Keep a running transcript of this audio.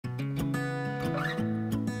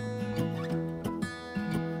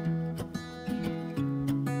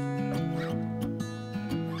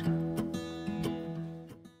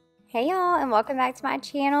Hey y'all, and welcome back to my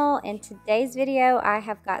channel. In today's video I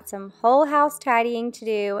have got some whole house tidying to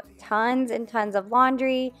do, tons and tons of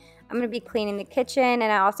laundry. I'm going to be cleaning the kitchen, and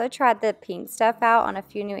I also tried the pink stuff out on a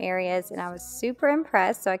few new areas and I was super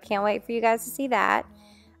impressed, so I can't wait for you guys to see that.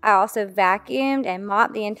 I also vacuumed and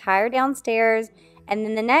mopped the entire downstairs, and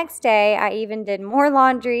then the next day I even did more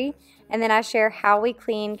laundry. And then I share how we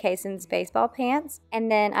clean Kaysen's baseball pants.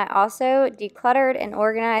 And then I also decluttered and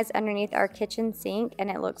organized underneath our kitchen sink, and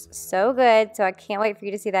it looks so good, so I can't wait for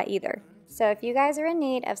you to see that either. So if you guys are in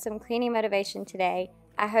need of some cleaning motivation today,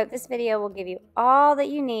 I hope this video will give you all that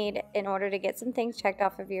you need in order to get some things checked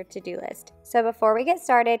off of your to-do list. So before we get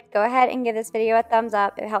started, go ahead and give this video a thumbs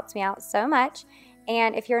up. It helps me out so much.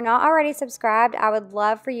 And if you're not already subscribed, I would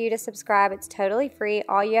love for you to subscribe. It's totally free.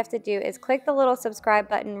 All you have to do is click the little subscribe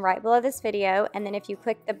button right below this video, and then if you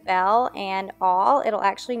click the bell and all, it'll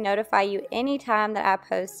actually notify you anytime that I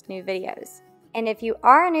post new videos. And if you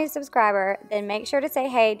are a new subscriber, then make sure to say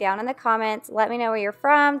hey down in the comments. Let me know where you're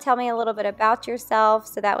from. Tell me a little bit about yourself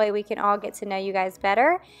so that way we can all get to know you guys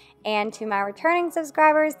better. And to my returning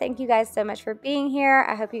subscribers, thank you guys so much for being here.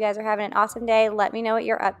 I hope you guys are having an awesome day. Let me know what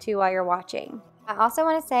you're up to while you're watching. I also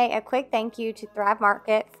want to say a quick thank you to Thrive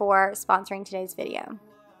Market for sponsoring today's video.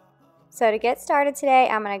 So to get started today,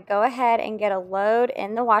 I'm going to go ahead and get a load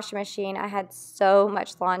in the washing machine. I had so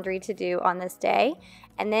much laundry to do on this day.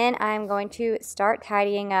 And then I'm going to start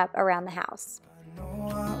tidying up around the house. I know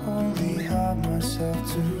I only have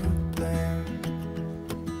myself to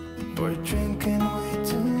blame. For drinking way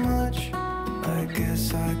too much, I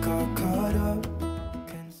guess I got caught up.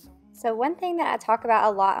 So one thing that I talk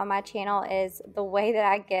about a lot on my channel is the way that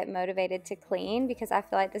I get motivated to clean, because I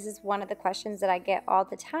feel like this is one of the questions that I get all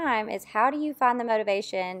the time is how do you find the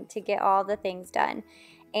motivation to get all the things done?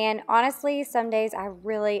 And honestly, some days I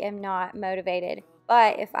really am not motivated.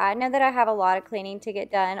 But if I know that I have a lot of cleaning to get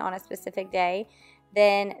done on a specific day,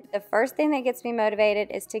 then the first thing that gets me motivated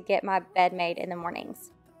is to get my bed made in the mornings.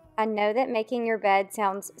 I know that making your bed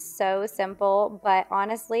sounds so simple, but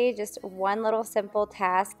honestly, just one little simple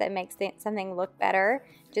task that makes something look better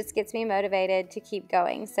just gets me motivated to keep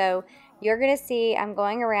going. So you're going to see I'm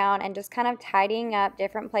going around and just kind of tidying up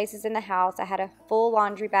different places in the house. I had a full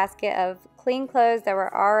laundry basket of clean clothes that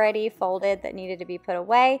were already folded that needed to be put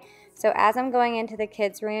away. So as I'm going into the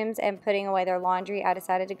kids' rooms and putting away their laundry, I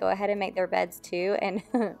decided to go ahead and make their beds too. And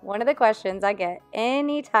one of the questions I get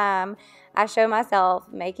anytime I show myself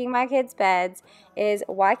making my kids' beds is,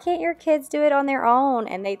 why can't your kids do it on their own?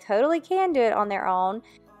 And they totally can do it on their own.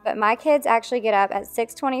 But my kids actually get up at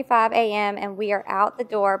 6:25 a.m. and we are out the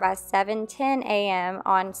door by 7:10 a.m.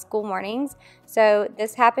 on school mornings. So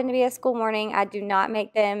this happened to be a school morning. I do not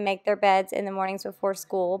make them make their beds in the mornings before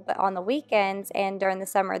school, but on the weekends and during the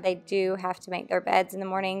summer, they do have to make their beds in the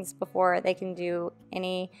mornings before they can do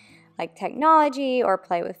any like technology or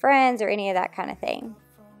play with friends or any of that kind of thing.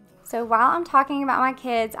 So while I'm talking about my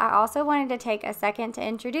kids, I also wanted to take a second to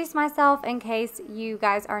introduce myself in case you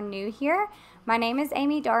guys are new here. My name is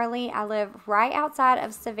Amy Darley. I live right outside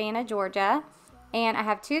of Savannah, Georgia, and I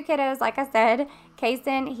have two kiddos, like I said.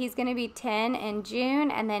 Kaysen, he's going to be 10 in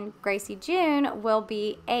June, and then Gracie June will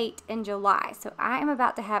be 8 in July. So I am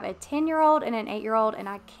about to have a 10-year-old and an 8-year-old, and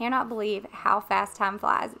I cannot believe how fast time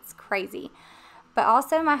flies. It's crazy. But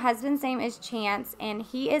also my husband's name is Chance, and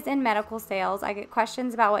he is in medical sales. I get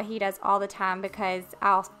questions about what he does all the time because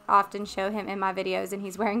I'll often show him in my videos and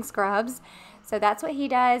he's wearing scrubs. So that's what he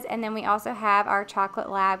does. And then we also have our chocolate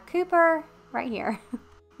lab Cooper right here.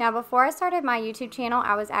 Now before I started my YouTube channel,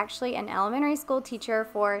 I was actually an elementary school teacher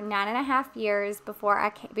for 9.5 years before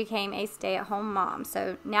I became a stay-at-home mom.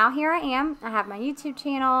 So now here I am. I have my YouTube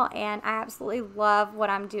channel and I absolutely love what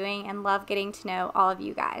I'm doing and love getting to know all of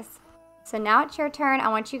you guys. So now it's your turn. I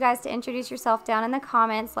want you guys to introduce yourself down in the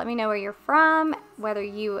comments. Let me know where you're from, whether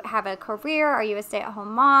you have a career, are you a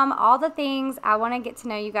stay-at-home mom, all the things. I want to get to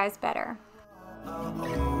know you guys better.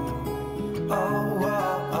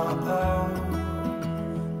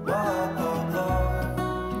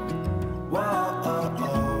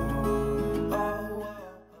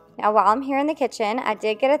 Now while I'm here in the kitchen, I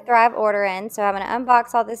did get a Thrive order in, so I'm going to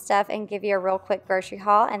unbox all this stuff and give you a real quick grocery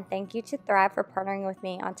haul, and thank you to Thrive for partnering with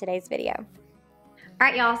me on today's video.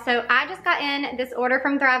 Alright y'all, so I just got in this order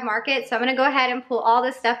from Thrive Market, so I'm going to go ahead and pull all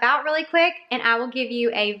this stuff out really quick, and I will give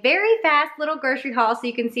you a very fast little grocery haul so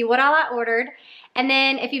you can see what all I ordered. And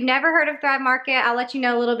then if you've never heard of Thrive Market, I'll let you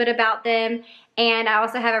know a little bit about them, and I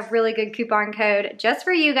also have a really good coupon code just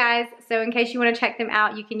for you guys, so in case you want to check them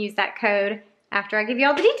out, you can use that code after I give you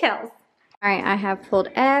all the details. All right, I have pulled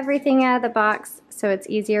everything out of the box so it's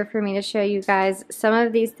easier for me to show you guys. Some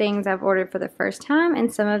of these things I've ordered for the first time,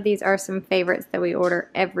 and some of these are some favorites that we order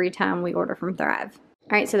every time we order from Thrive.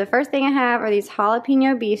 All right, so the first thing I have are these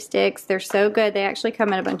jalapeno beef sticks. They're so good. They actually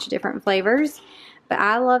come in a bunch of different flavors, but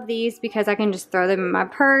I love these because I can just throw them in my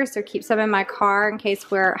purse or keep some in my car in case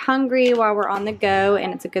we're hungry while we're on the go,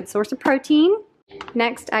 and it's a good source of protein.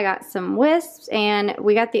 Next, I got some wisps, and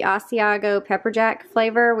we got the Asiago pepper jack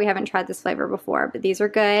flavor. We haven't tried this flavor before, but these are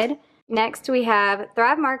good. Next, we have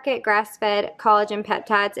Thrive Market grass-fed collagen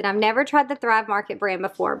peptides, and I've never tried the Thrive Market brand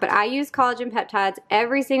before, but I use collagen peptides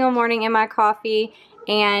every single morning in my coffee,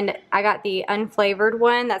 and I got the unflavored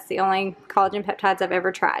one. That's the only collagen peptides I've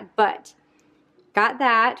ever tried, but got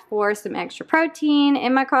that for some extra protein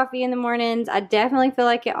in my coffee in the mornings. I definitely feel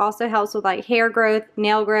like it also helps with like hair growth,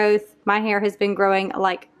 nail growth. My hair has been growing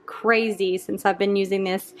like crazy since I've been using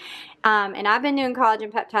this. And I've been doing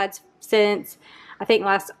collagen peptides since I think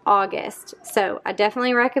last August. So I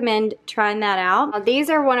definitely recommend trying that out. Now, these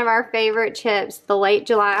are one of our favorite chips, the Late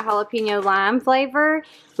July Jalapeno Lime flavor.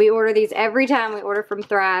 We order these every time we order from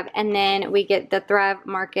Thrive, and then we get the Thrive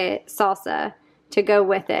Market salsa to go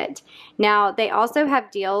with it. Now, they also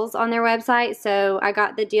have deals on their website, so I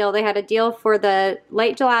got the deal. They had a deal for the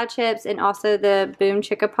Late July chips and also the Boom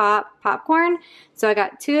Chicka Pop popcorn. So I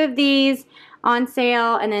got 2 of these on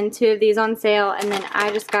sale and then 2 of these on sale, and then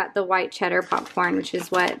I just got the white cheddar popcorn, which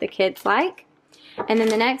is what the kids like. And then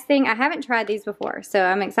the next thing, I haven't tried these before, so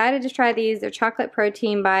I'm excited to try these. They're chocolate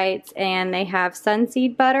protein bites, and they have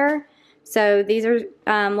sunseed butter. So these are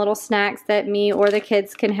little snacks that me or the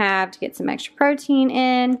kids can have to get some extra protein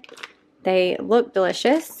in. They look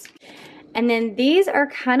delicious. And then these are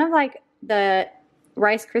kind of like the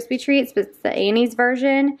Rice Krispie treats, but it's the Annie's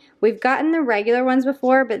version. We've gotten the regular ones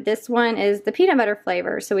before, but this one is the peanut butter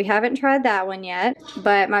flavor, so we haven't tried that one yet.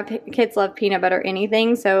 But my kids love peanut butter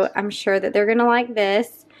anything, so I'm sure that they're gonna like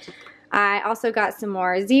this. I also got some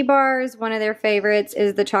more Z-Bars. One of their favorites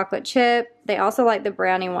is the chocolate chip. They also like the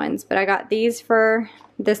brownie ones, but I got these for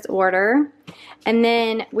this order. And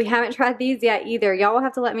then we haven't tried these yet either. Y'all will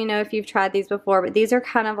have to let me know if you've tried these before, but these are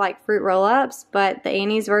kind of like fruit roll-ups, but the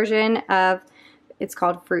Annie's version of, it's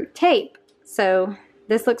called Fruit Tape. So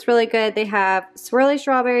this looks really good. They have swirly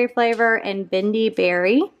strawberry flavor and bendy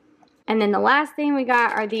berry. And then the last thing we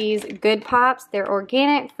got are these Good Pops. They're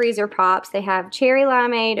organic freezer pops. They have cherry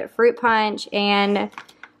limeade, fruit punch, and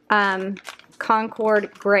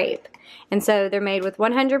Concord grape. And so they're made with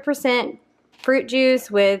 100% fruit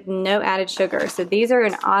juice with no added sugar. So these are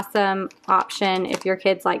an awesome option if your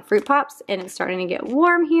kids like fruit pops, and it's starting to get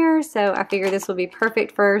warm here. So I figure this will be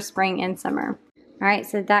perfect for spring and summer. All right,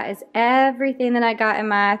 so that is everything that I got in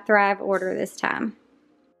my Thrive order this time.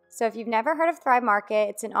 So if you've never heard of Thrive Market,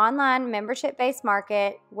 it's an online membership-based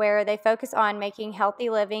market where they focus on making healthy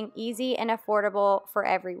living easy and affordable for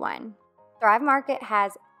everyone. Thrive Market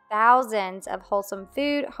has thousands of wholesome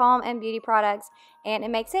food, home, and beauty products, and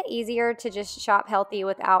it makes it easier to just shop healthy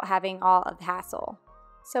without having all of the hassle.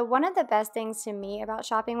 So one of the best things to me about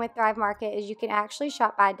shopping with Thrive Market is you can actually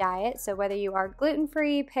shop by diet. So whether you are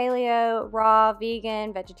gluten-free, paleo, raw,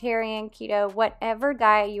 vegan, vegetarian, keto, whatever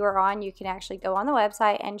diet you are on, you can actually go on the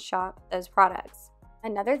website and shop those products.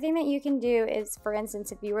 Another thing that you can do is, for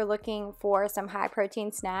instance, if you were looking for some high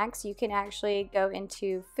protein snacks, you can actually go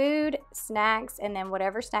into food, snacks, and then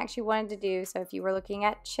whatever snacks you wanted to do. So if you were looking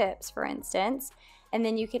at chips, for instance, and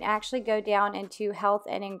then you can actually go down into health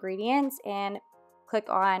and ingredients and click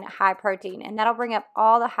on high protein, and that'll bring up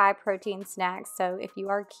all the high protein snacks. So if you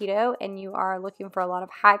are keto and you are looking for a lot of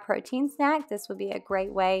high protein snacks, this would be a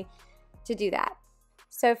great way to do that.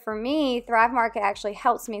 So for me, Thrive Market actually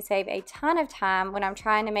helps me save a ton of time when I'm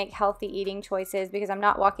trying to make healthy eating choices, because I'm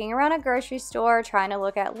not walking around a grocery store trying to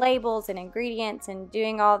look at labels and ingredients and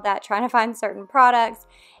doing all of that, trying to find certain products.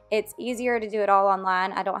 It's easier to do it all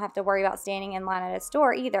online. I don't have to worry about standing in line at a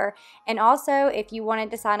store either. And also, if you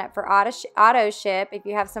wanted to sign up for auto ship, if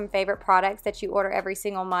you have some favorite products that you order every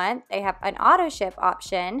single month, they have an auto ship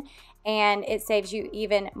option, and it saves you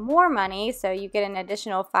even more money. So you get an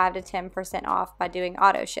additional 5 to 10% off by doing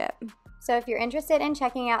auto ship. So if you're interested in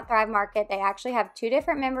checking out Thrive Market, they actually have 2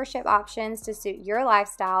 different membership options to suit your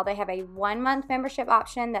lifestyle. They have a 1-month membership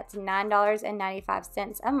option that's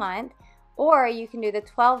 $9.95 a month. Or you can do the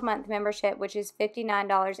 12-month membership, which is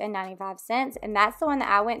 $59.95, and that's the one that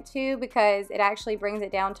I went to because it actually brings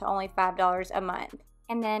it down to only $5 a month.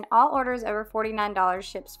 And then all orders over $49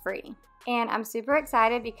 ships free. And I'm super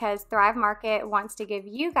excited because Thrive Market wants to give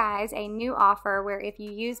you guys a new offer where if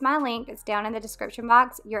you use my link that's down in the description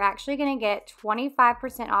box, you're actually going to get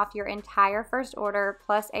 25% off your entire first order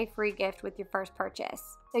plus a free gift with your first purchase.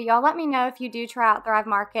 So y'all let me know if you do try out Thrive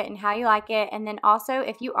Market and how you like it. And then also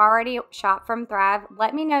if you already shop from Thrive,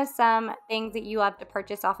 let me know some things that you love to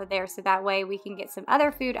purchase off of there so that way we can get some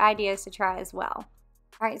other food ideas to try as well.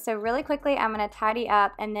 All right, so really quickly, I'm going to tidy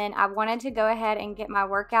up, and then I wanted to go ahead and get my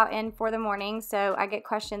workout in for the morning, so I get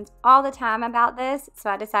questions all the time about this,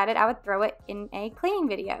 so I decided I would throw it in a cleaning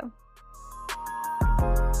video.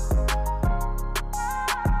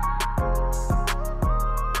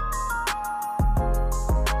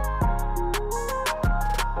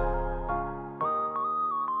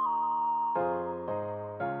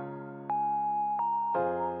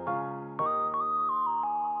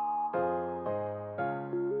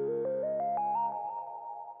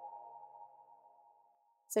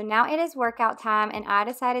 So now it is workout time, and I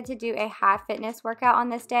decided to do a high fitness workout on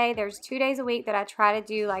this day. There's 2 days a week that I try to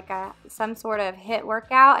do like some sort of HIIT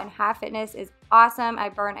workout, and high fitness is awesome. I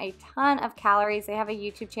burn a ton of calories. They have a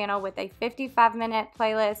YouTube channel with a 55-minute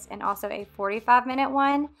playlist and also a 45-minute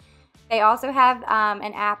one. They also have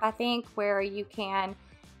an app, I think, where you can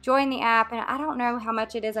join the app, and I don't know how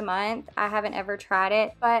much it is a month. I haven't ever tried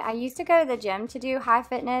it, but I used to go to the gym to do high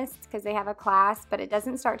fitness because they have a class, but it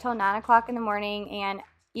doesn't start till 9 o'clock in the morning, and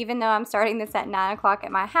even though I'm starting this at 9 o'clock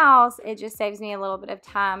at my house, it just saves me a little bit of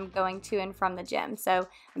time going to and from the gym. So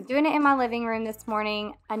I'm doing it in my living room this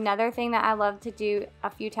morning. Another thing that I love to do a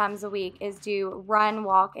few times a week is do run,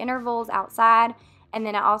 walk intervals outside. And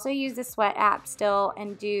then I also use the Sweat app still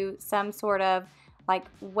and do some sort of like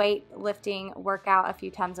weightlifting workout a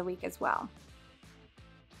few times a week as well.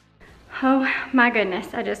 Oh my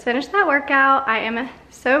goodness, I just finished that workout. I am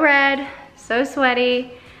so red, so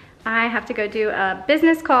sweaty. I have to go do a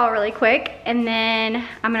business call really quick, and then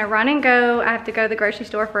I'm gonna run and go. I have to go to the grocery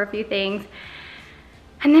store for a few things,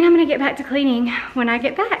 and then I'm gonna get back to cleaning when I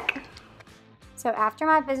get back. So after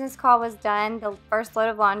my business call was done, the first load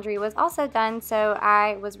of laundry was also done, so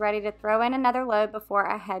I was ready to throw in another load before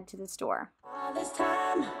I head to the store. All this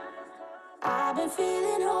time, I've been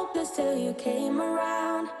feeling hopeless till you came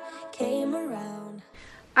around.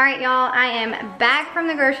 All right, y'all, I am back from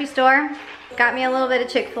the grocery store. Got me a little bit of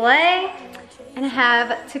Chick-fil-A, and I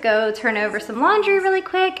have to go turn over some laundry really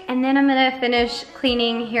quick, and then I'm gonna finish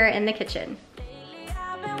cleaning here in the kitchen.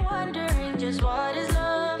 I've been wondering just what is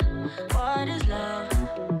love? What is love?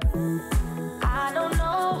 I don't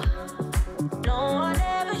know. No one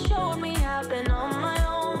ever showed me. I've been on my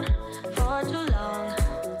own for too long.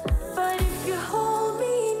 But if you hold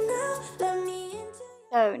me now, let me into.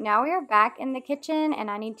 So now we are back in the kitchen, and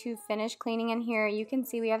I need to finish cleaning in here. You can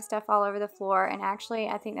see we have stuff all over the floor, and actually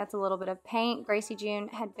I think that's a little bit of paint. Gracie June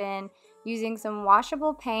had been using some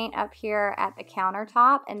washable paint up here at the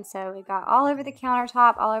countertop, and so it got all over the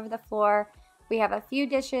countertop, all over the floor. We have a few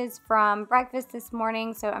dishes from breakfast this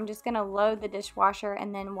morning, so I'm just gonna load the dishwasher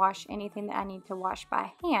and then wash anything that I need to wash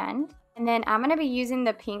by hand. And then I'm gonna be using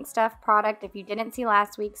the Pink Stuff product. If you didn't see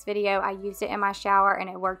last week's video, I used it in my shower and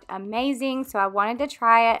it worked amazing. So I wanted to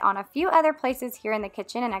try it on a few other places here in the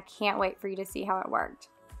kitchen, and I can't wait for you to see how it worked.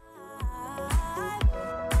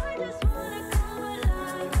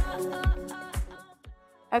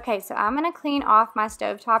 Okay, so I'm gonna clean off my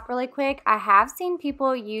stovetop really quick. I have seen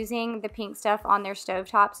people using the Pink Stuff on their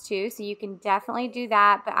stovetops too, so you can definitely do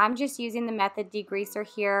that, but I'm just using the Method degreaser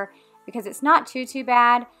here because it's not too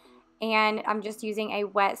bad, and I'm just using a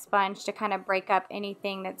wet sponge to kind of break up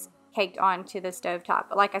anything that's caked onto the stovetop.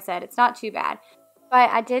 But like I said, it's not too bad. But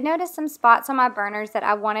I did notice some spots on my burners that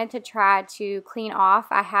I wanted to try to clean off.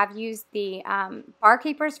 I have used the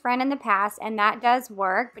Barkeeper's Friend in the past, and that does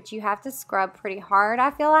work, but you have to scrub pretty hard, I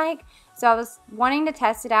feel like. So I was wanting to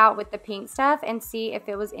test it out with the Pink Stuff and see if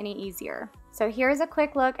it was any easier. So here's a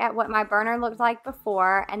quick look at what my burner looked like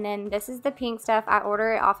before, and then this is the Pink Stuff. I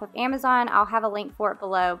ordered it off of Amazon. I'll have a link for it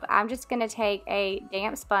below, but I'm just gonna take a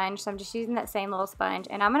damp sponge, so I'm just using that same little sponge,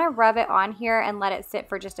 and I'm gonna rub it on here and let it sit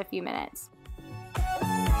for just a few minutes.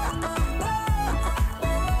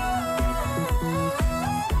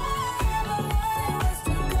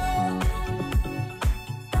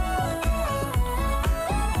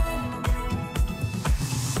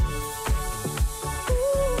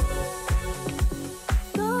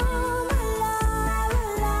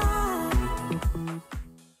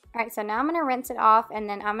 Alright, so now I'm going to rinse it off, and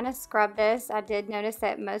then I'm going to scrub this. I did notice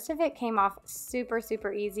that most of it came off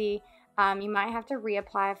super easy. You might have to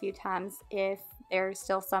reapply a few times if there's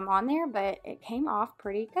still some on there, but it came off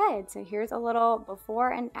pretty good. So here's a little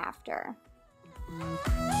before and after.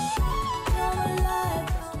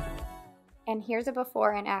 And here's a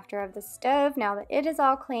before and after of the stove now that it is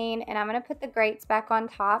all clean, and I'm going to put the grates back on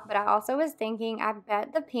top, but I also was thinking I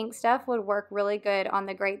bet the pink stuff would work really good on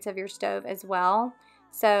the grates of your stove as well.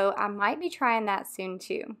 So I might be trying that soon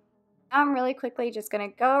too. Now I'm really quickly just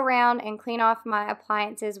going to go around and clean off my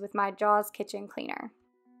appliances with my Jaws kitchen cleaner.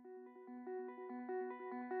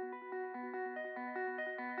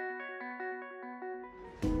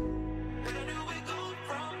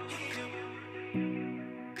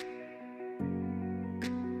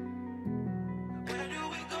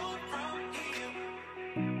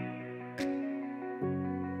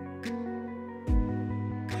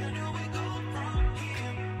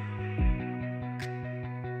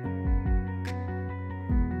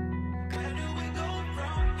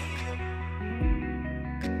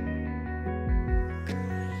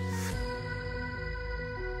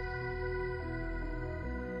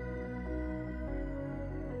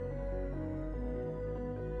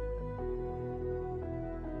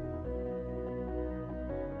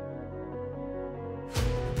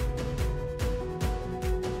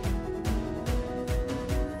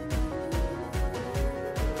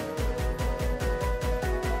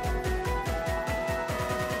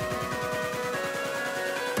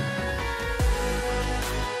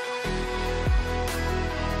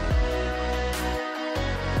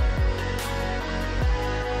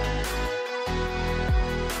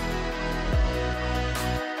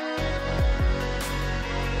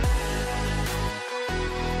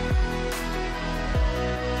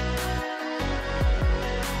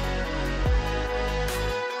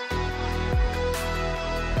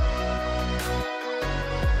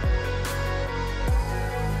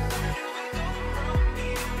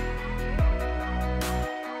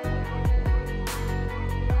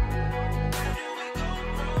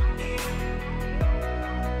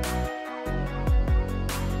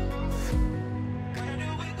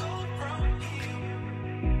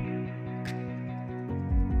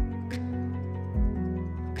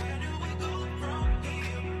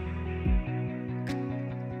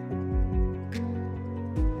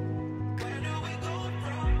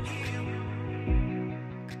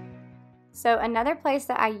 So another place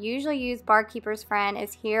that I usually use Barkeeper's Friend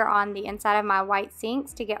is here on the inside of my white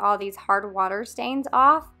sinks to get all these hard water stains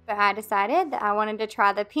off. But I decided that I wanted to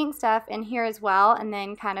try the pink stuff in here as well and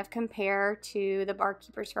then kind of compare to the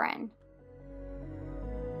Barkeeper's Friend.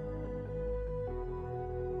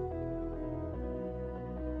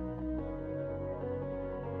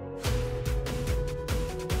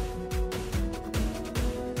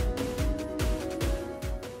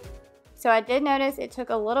 So I did notice it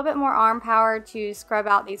took a little bit more arm power to scrub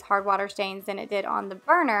out these hard water stains than it did on the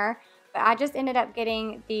burner, but I just ended up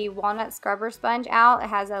getting the walnut scrubber sponge out. It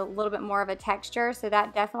has a little bit more of a texture, so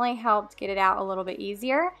that definitely helped get it out a little bit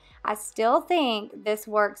easier. I still think this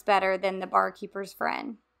works better than the Barkeeper's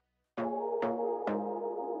Friend.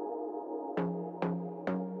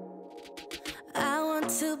 I want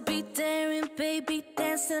to be daring, baby,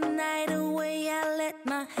 dance the night away. I let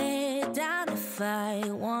my head down if I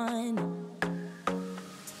won.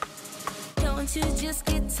 Don't you just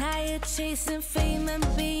get tired chasing fame and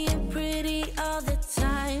being pretty all the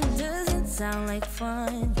time? Doesn't sound like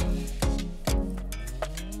fun.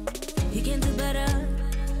 You can do better.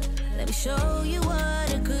 Let me show you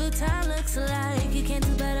what a good time looks like. You can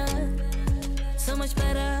do better, so much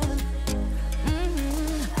better.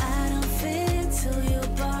 I don't fit into your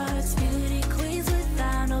box. Beauty queens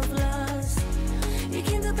without no flaws. You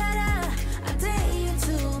can do better. I dare you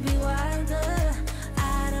to be wilder.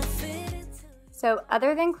 I don't fit into. So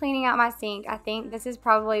other than cleaning out my sink, I think this is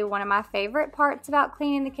probably one of my favorite parts about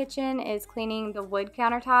cleaning the kitchen is cleaning the wood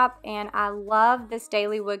countertop, and I love this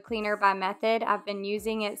Daily Wood Cleaner by Method. I've been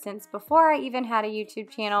using it since before I even had a YouTube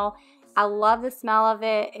channel. I love the smell of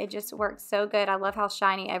it. It just works so good. I love how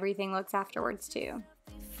shiny everything looks afterwards too.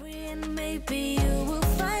 And maybe you will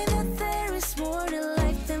find that there is more to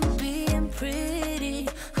life than being pretty.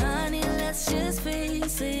 Honey, let's just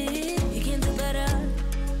face it. You can do better.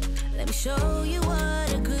 Let me show you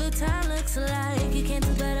what a good time looks like. You can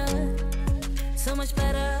do better, so much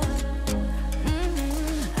better.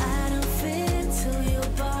 I don't fit into your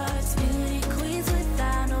box. Beauty queens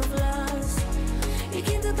without no flaws. You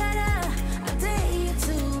can do better. I dare you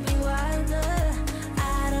to be wilder.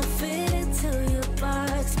 I don't fit into your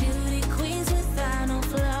box. Beauty queens without no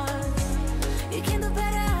flaws. You can do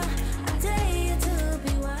better. I dare you to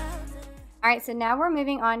be wilder. Alright, so now we're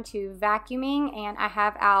moving on to vacuuming, and I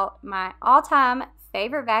have out my all-time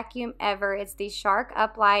favorite vacuum ever. It's the Shark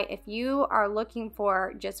Uplight. If you are looking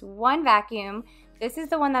for just one vacuum, this is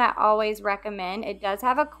the one that I always recommend. It does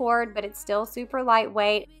have a cord, but it's still super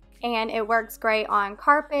lightweight. and it works great on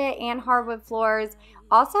carpet and hardwood floors.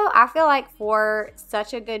 Also, I feel like for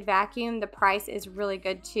such a good vacuum, the price is really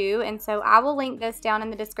good too. And so I will link this down in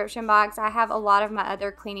the description box. I have a lot of my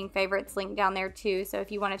other cleaning favorites linked down there too. So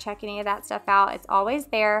if you want to check any of that stuff out, it's always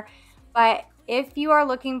there. But if you are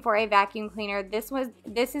looking for a vacuum cleaner, this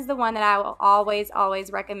is the one that I will always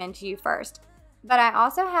recommend to you first. But I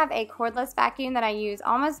also have a cordless vacuum that I use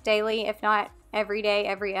almost daily, if not every day,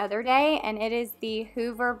 every other day. And it is the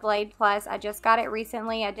Hoover Blade Plus. I just got it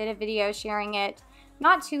recently. I did a video sharing it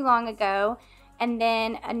not too long ago. And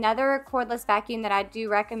then another cordless vacuum that I do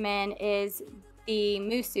recommend is the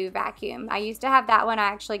Musu vacuum. I used to have that one. I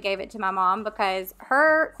actually gave it to my mom because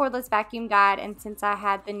her cordless vacuum died, and since I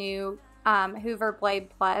had the new Hoover Blade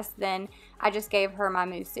Plus, then I just gave her my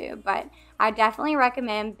Musu. But I definitely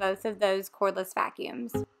recommend both of those cordless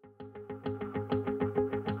vacuums.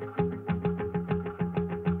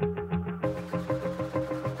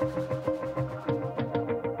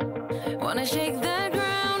 Wanna shake the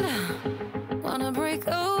ground, wanna break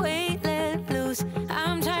away, let loose.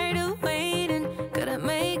 I'm tired of waiting, gotta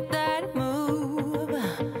make that move.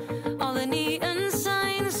 All the neon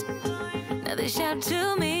signs, now they shout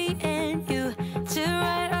to me and you to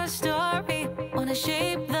write our story. Wanna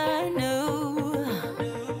shape the new.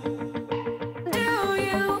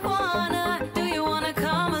 Do you wanna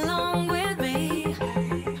come along with me?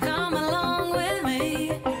 Come along with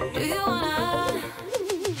me. Do you wanna?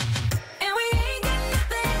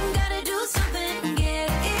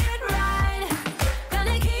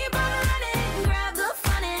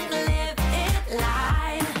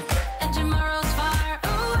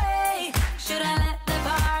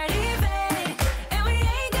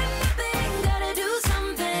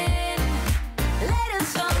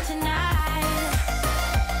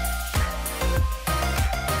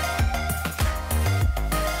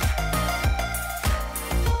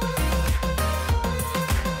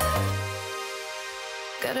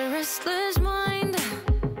 Got a restless mind,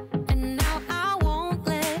 and now I won't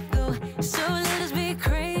let go. So let us be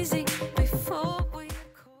crazy before we.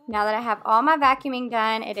 Now that I have all my vacuuming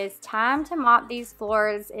done, it is time to mop these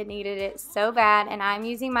floors. It needed it so bad, and I'm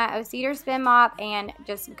using my O-Cedar spin mop and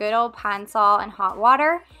just good old Pine Sol and hot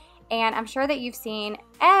water. And I'm sure that you've seen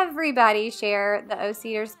everybody share the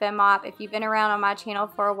O-Cedar spin mop. If you've been around on my channel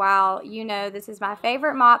for a while, you know this is my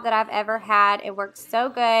favorite mop that I've ever had. It works so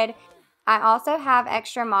good. I also have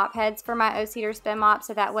extra mop heads for my O-Cedar spin mop,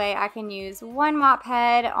 so that way I can use one mop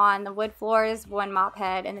head on the wood floors, one mop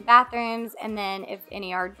head in the bathrooms, and then if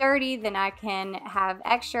any are dirty, then I can have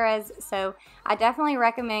extras. So I definitely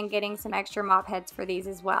recommend getting some extra mop heads for these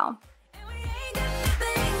as well.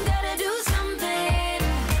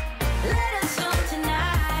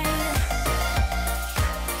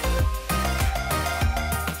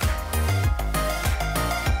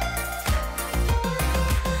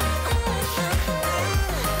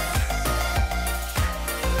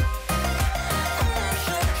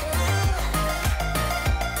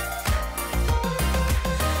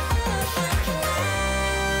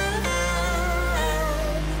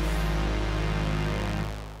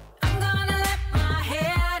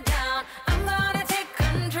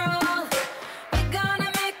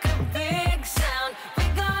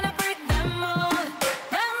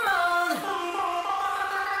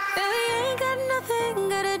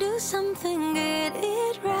 Something, get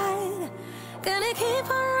it right. Gonna keep on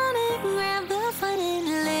running, grab the fun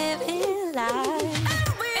and live it life.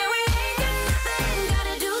 And we ain't got nothing,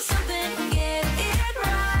 gotta do something, get it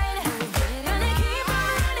right. Gonna keep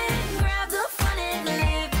on running, grab the fun and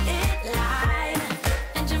live it life.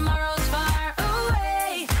 And tomorrow's far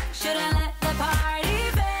away, should I let the party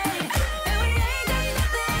fade? And we ain't got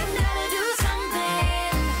nothing, gotta do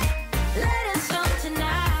something, let us go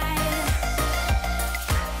tonight.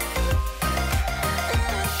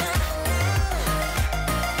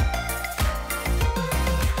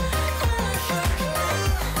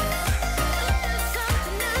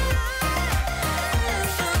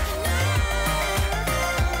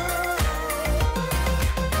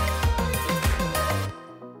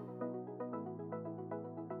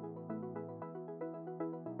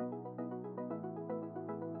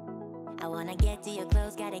 I wanna get to your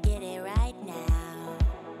clothes, gotta get it right now.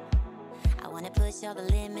 I wanna push all the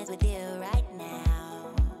limits with you right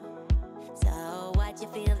now. So watch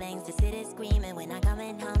your feelings, the city's screaming, we're not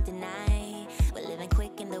coming home tonight. We're living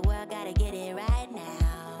quick in the world, gotta get it right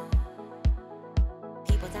now.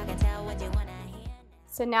 People talk and tell what you wanna hear.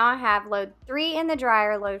 So now I have load 3 in the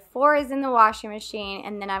dryer, load 4 is in the washing machine,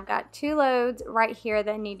 and then I've got 2 loads right here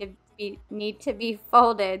that need to be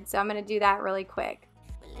folded. So I'm gonna do that really quick.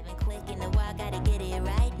 We're living quick in the world, gotta get it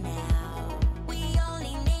right now. We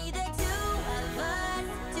only need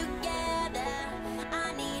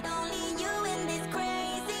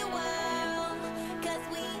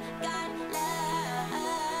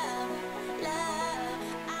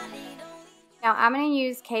Now I'm going to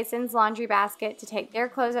use Kaysen's laundry basket to take their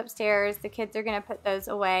clothes upstairs. The kids are going to put those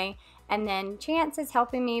away. And then Chance is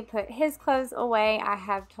helping me put his clothes away. I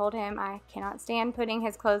have told him I cannot stand putting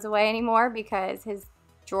his clothes away anymore because his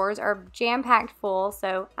drawers are jam-packed full.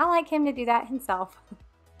 So I like him to do that himself.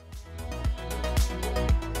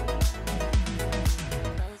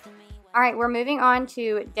 All right, we're moving on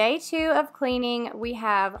to day 2 of cleaning. We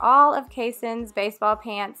have all of Kaysen's baseball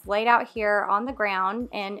pants laid out here on the ground,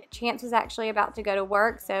 and Chance was actually about to go to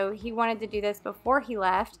work, so he wanted to do this before he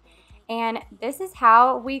left. And this is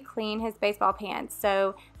how we clean his baseball pants.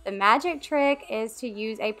 So the magic trick is to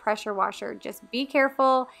use a pressure washer. Just be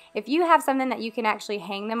careful. If you have something that you can actually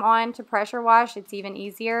hang them on to pressure wash, it's even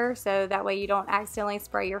easier. So that way you don't accidentally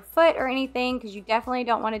spray your foot or anything, because you definitely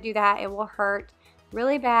don't want to do that. It will hurt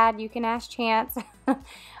really bad. You can ask Chance.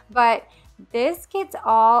 But this gets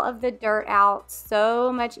all of the dirt out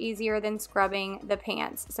so much easier than scrubbing the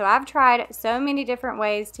pants. So I've tried so many different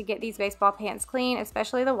ways to get these baseball pants clean,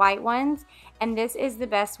 especially the white ones, and this is the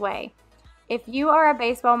best way. If you are a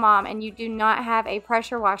baseball mom and you do not have a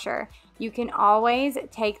pressure washer, you can always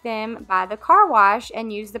take them by the car wash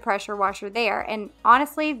and use the pressure washer there. And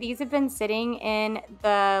honestly, these have been sitting in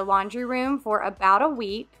the laundry room for about a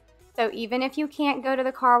week. So even if you can't go to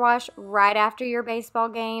the car wash right after your baseball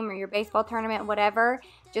game or your baseball tournament, whatever,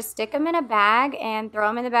 just stick them in a bag and throw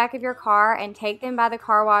them in the back of your car and take them by the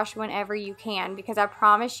car wash whenever you can, because I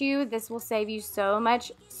promise you this will save you so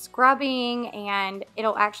much scrubbing and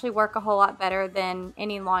it'll actually work a whole lot better than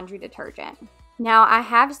any laundry detergent. Now, I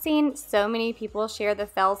have seen so many people share the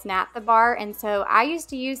Fells Naphtha bar, and so I used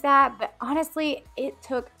to use that, but honestly, it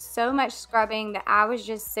took so much scrubbing that I was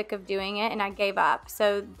just sick of doing it and I gave up.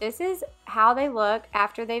 So this is how they look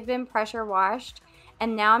after they've been pressure washed,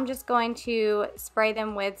 and now I'm just going to spray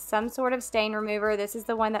them with some sort of stain remover. This is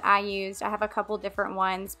the one that I used. I have a couple different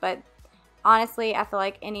ones, but honestly, I feel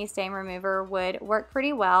like any stain remover would work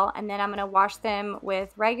pretty well. And then I'm going to wash them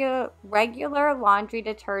with regular laundry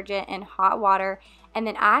detergent in hot water. And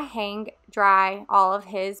then I hang dry all of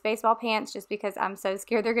his baseball pants just because I'm so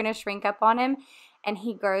scared they're going to shrink up on him. And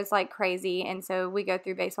he grows like crazy. And so we go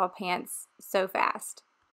through baseball pants so fast.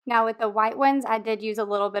 Now with the white ones, I did use a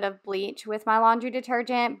little bit of bleach with my laundry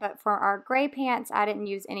detergent. But for our gray pants, I didn't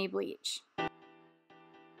use any bleach.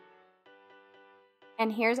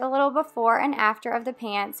 And here's a little before and after of the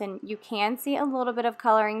pants, and you can see a little bit of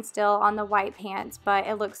coloring still on the white pants, but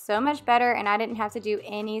it looks so much better and I didn't have to do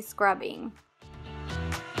any scrubbing.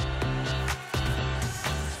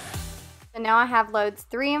 So now I have loads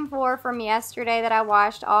 3 and 4 from yesterday that I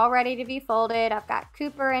washed all ready to be folded. I've got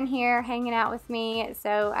Cooper in here hanging out with me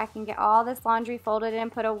so I can get all this laundry folded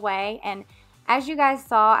and put away. And as you guys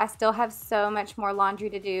saw, I still have so much more laundry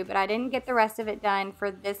to do, but I didn't get the rest of it done for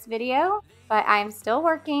this video. But I'm still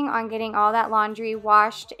working on getting all that laundry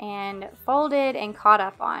washed and folded and caught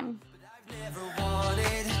up on.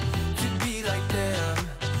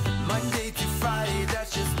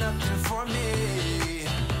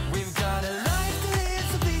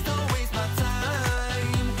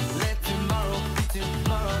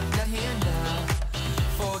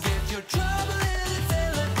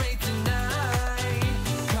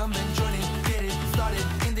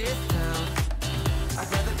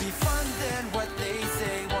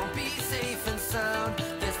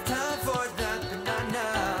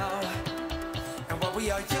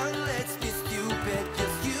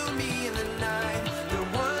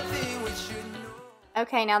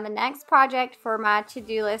 Okay, now the next project for my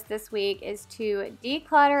to-do list this week is to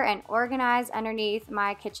declutter and organize underneath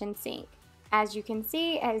my kitchen sink. As you can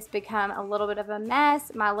see, it has become a little bit of a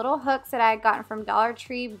mess. My little hooks that I had gotten from Dollar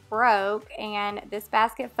Tree broke and this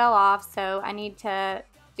basket fell off, so I need to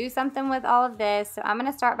do something with all of this. So I'm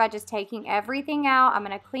going to start by just taking everything out. I'm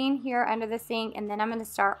going to clean here under the sink and then I'm going to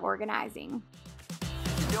start organizing.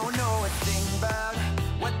 You don't know a thing about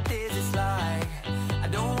what this is like. I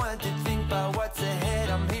don't want to think about what's ahead.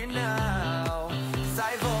 I'm here now. 'Cause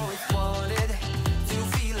I've always wanted to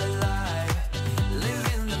feel alive.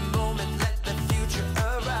 Live in the moment, let the future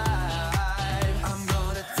arrive. I'm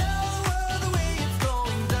gonna tell the world the way it's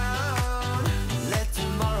going down. Let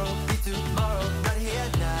tomorrow be tomorrow, not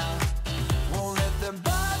here now. Won't let them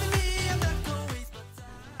bother me, I'm not gonna waste my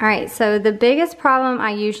time. Alright, so the biggest problem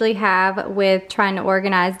I usually have with trying to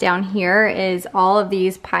organize down here is all of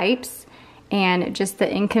these pipes and just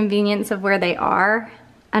the inconvenience of where they are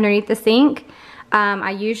underneath the sink.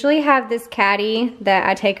 I usually have this caddy that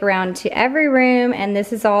I take around to every room, and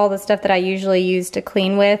this is all the stuff that I usually use to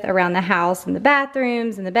clean with around the house and the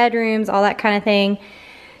bathrooms and the bedrooms, all that kind of thing.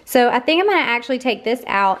 So I think I'm gonna actually take this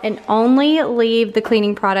out and only leave the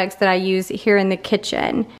cleaning products that I use here in the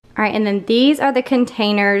kitchen. All right, and then these are the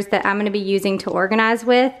containers that I'm gonna be using to organize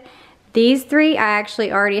with. These three I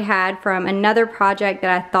actually already had from another project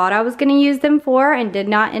that I thought I was gonna use them for and did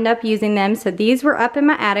not end up using them. So these were up in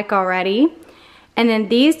my attic already. And then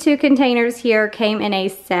these two containers here came in a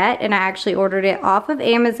set, and I actually ordered it off of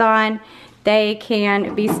Amazon. They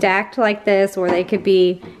can be stacked like this, or they could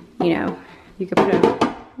be, you know, you could put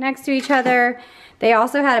them next to each other. They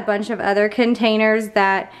also had a bunch of other containers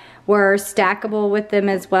that were stackable with them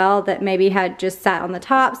as well, that maybe had just sat on the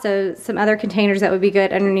top. So some other containers that would be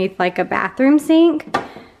good underneath like a bathroom sink.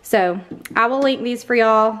 So I will link these for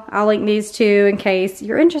y'all. I'll link these too in case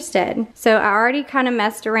you're interested. So I already kind of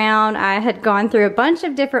messed around. I had gone through a bunch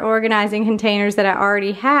of different organizing containers that I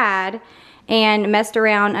already had and messed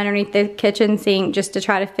around underneath the kitchen sink just to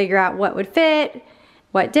try to figure out what would fit,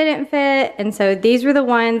 what didn't fit. And so these were the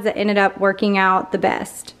ones that ended up working out the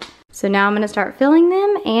best. So now I'm gonna start filling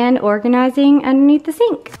them and organizing underneath the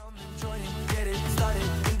sink.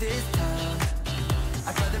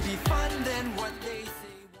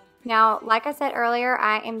 Now, like I said earlier,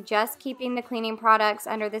 I am just keeping the cleaning products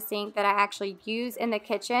under the sink that I actually use in the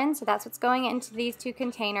kitchen. So that's what's going into these two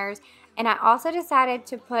containers. And I also decided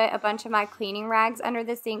to put a bunch of my cleaning rags under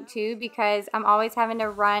the sink too, because I'm always having to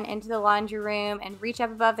run into the laundry room and reach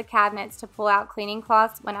up above the cabinets to pull out cleaning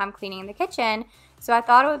cloths when I'm cleaning in the kitchen. So I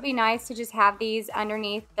thought it would be nice to just have these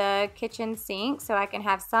underneath the kitchen sink so I can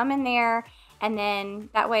have some in there, and then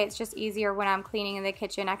that way it's just easier when I'm cleaning in the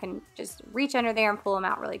kitchen. I can just reach under there and pull them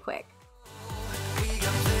out really quick.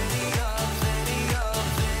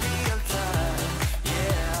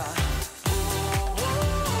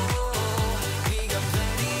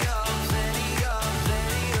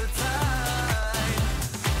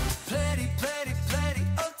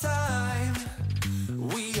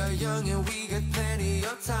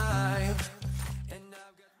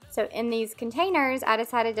 So in these containers, I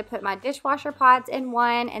decided to put my dishwasher pods in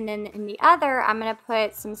one, and then in the other, I'm gonna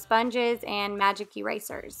put some sponges and magic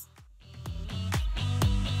erasers.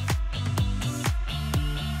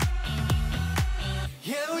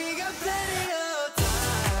 Yeah, we got plenty of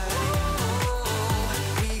time.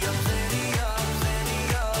 We got plenty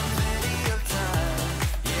of time.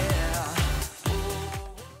 Yeah.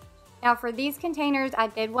 Now for these containers, I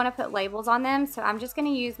did want to put labels on them, so I'm just going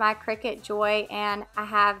to use my Cricut Joy, and I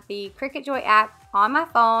have the Cricut Joy app on my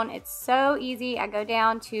phone. It's so easy. I go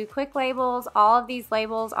down to quick labels. All of these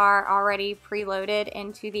labels are already preloaded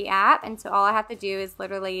into the app, and so all I have to do is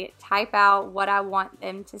literally type out what I want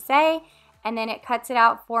them to say, and then it cuts it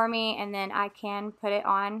out for me, and then I can put it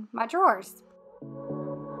on my drawers.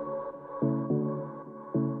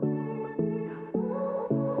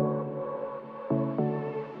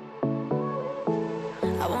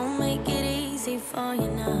 I won't make it easy for you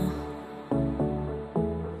now.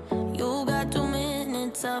 You got 2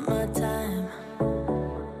 minutes of my time,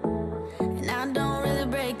 and I don't really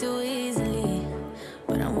break too easily,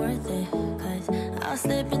 but I'm worth it, 'cause I'll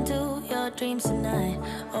slip into your dreams tonight.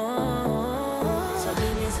 Oh, so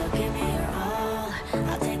give me your all.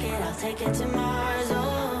 I'll take it to Mars.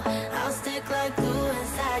 Oh, I'll stick like glue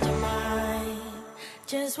inside your mind.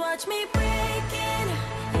 Just watch me breaking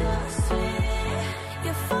your sweat.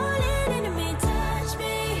 You're falling into me, touch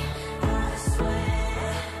me. I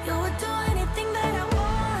swear you would do anything that I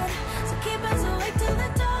want, so keep us awake till the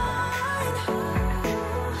dawn.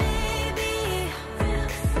 Baby, feel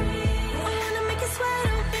free. I wanna make you sweat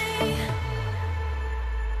on me.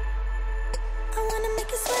 I wanna make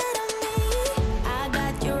you sweat on me. I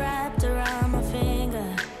got you wrapped around my finger,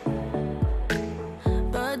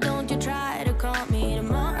 but don't you try to call me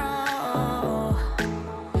tomorrow.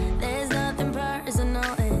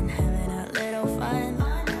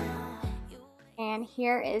 And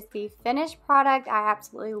here is the finished product. I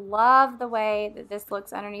absolutely love the way that this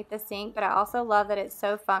looks underneath the sink, but I also love that it's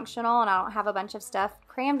so functional and I don't have a bunch of stuff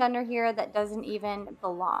crammed under here that doesn't even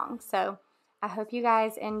belong. So I hope you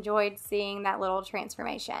guys enjoyed seeing that little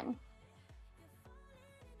transformation.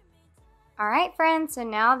 All right, friends, so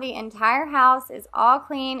now the entire house is all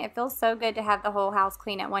clean. It feels so good to have the whole house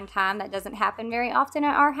clean at one time. That doesn't happen very often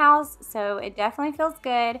at our house, so it definitely feels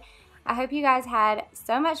good. I hope you guys had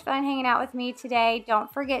so much fun hanging out with me today.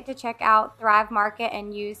 Don't forget to check out Thrive Market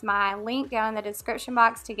and use my link down in the description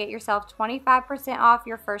box to get yourself 25% off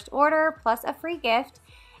your first order plus a free gift.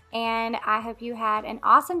 And I hope you had an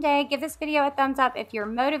awesome day. Give this video a thumbs up if you're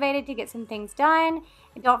motivated to get some things done.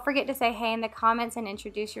 And don't forget to say hey in the comments and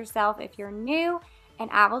introduce yourself if you're new. And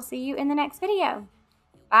I will see you in the next video.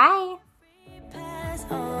 Bye.